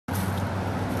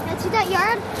See that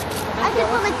yard? I could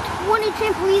put like 20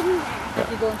 trampolines in there.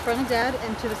 Yeah. You go in front of Dad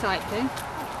and to the side, okay?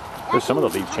 There's some of the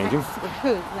leaves changing.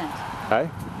 Who went? Hey?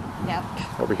 Yep.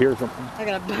 Over here or something. I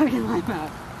got a bug in my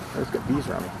mouth. There's got bees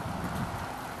around me.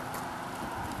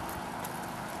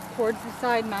 Towards the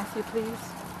side, Matthew, please.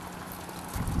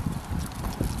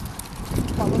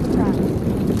 Follow the track.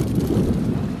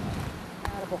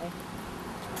 Attaboy.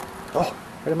 Oh,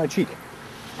 right in my cheek.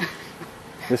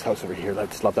 This house over here, I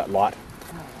just love that lot.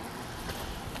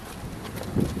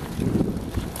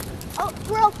 Oh,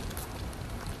 squirrel!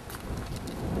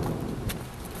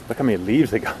 Look how many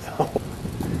leaves they got though.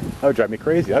 That would drive me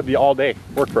crazy. That'd be all day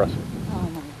work for us. Oh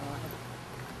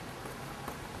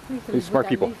my God. These smart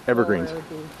people, evergreens.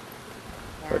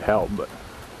 Would help, but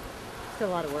It's a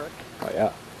lot of work. oh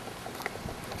yeah.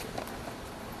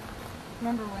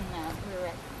 Remember when we were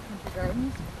at Country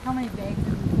Gardens? How many bags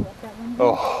did we pull up that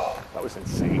window? Oh, that was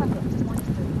insane. I've got 20 for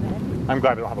the bag. I'm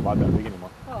glad we don't have a lot that big anymore.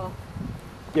 Oh.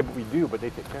 Yeah, but we do, but they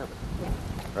take care of it.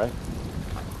 Yeah. Right?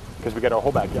 Because we got our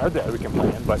whole backyard there we can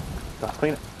play in, but don't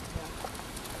clean it.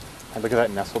 Yeah. And look at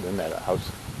that nestled in there, that house.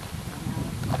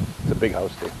 It's a big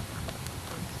house too.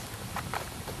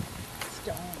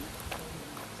 Stone.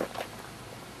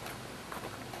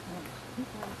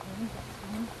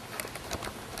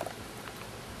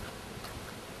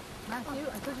 Matthew,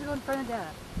 I told you to go in front of Dad.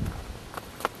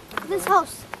 This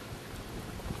house.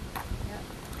 Yeah.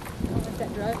 Don't let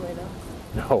that driveway though.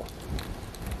 No.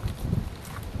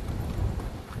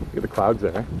 Look at the clouds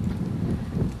there. It's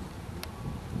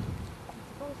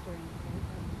supposed to rain.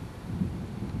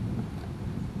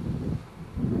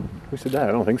 Who said that?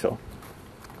 I don't think so.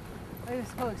 It was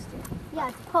supposed to. Yeah,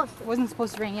 it's supposed to. It wasn't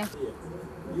supposed to rain yesterday.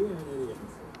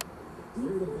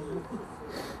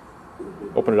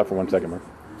 Open it up for 1 second, Mark.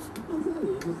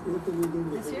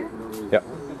 This year? Yep.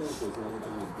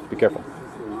 Be careful.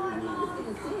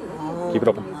 Keep it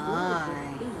open.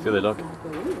 My. See how they look?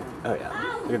 Oh yeah.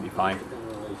 They're gonna be fine.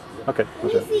 Okay.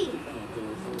 That's it. Easy.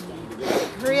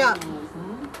 Hurry up.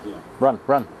 Run,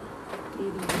 run.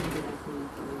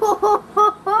 Ho ho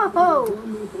ho ho ho!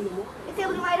 It's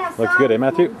able to light us Looks good, eh,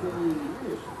 Matthew?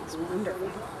 It's wonderful.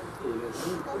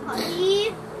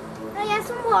 Puppy. I have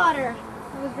some water.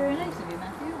 That was very nice of you,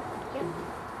 Matthew. Yep.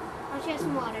 I'll share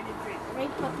some water to drink.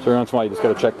 Right, puppy? So every once in a while you just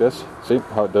gotta check this. See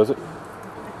how it does it?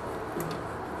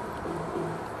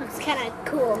 Looks kind of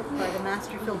cool. By the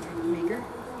master filter maker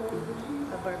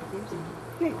of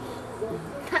barbecues.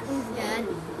 Cutting's done.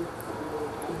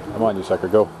 Come on, you sucker,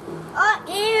 go.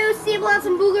 Ew, see lots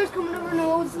of boogers coming over her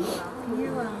nose. Can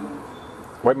you,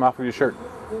 Wipe them off with your shirt.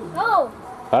 Oh,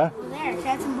 Huh? over there. She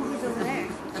had some boogers over there.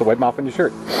 So wipe them off with your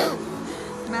shirt.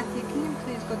 Matthew, can you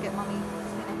please go get Mommy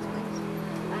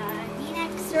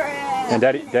Kleenex or... And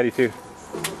Daddy too.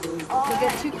 We'll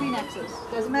get 2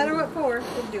 Kleenexes. Doesn't matter what for,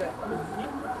 we'll do it.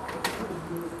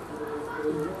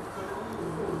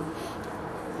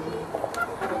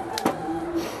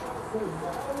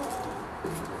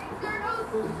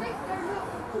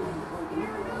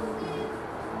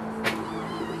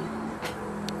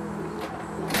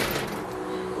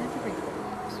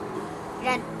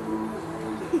 Done.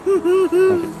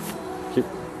 Keep.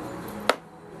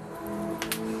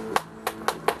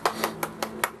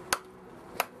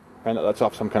 Find out that's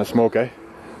off some kind of smoke, eh?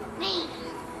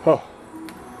 Oh.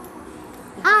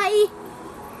 Hi.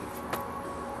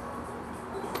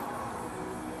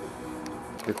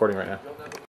 Recording right now.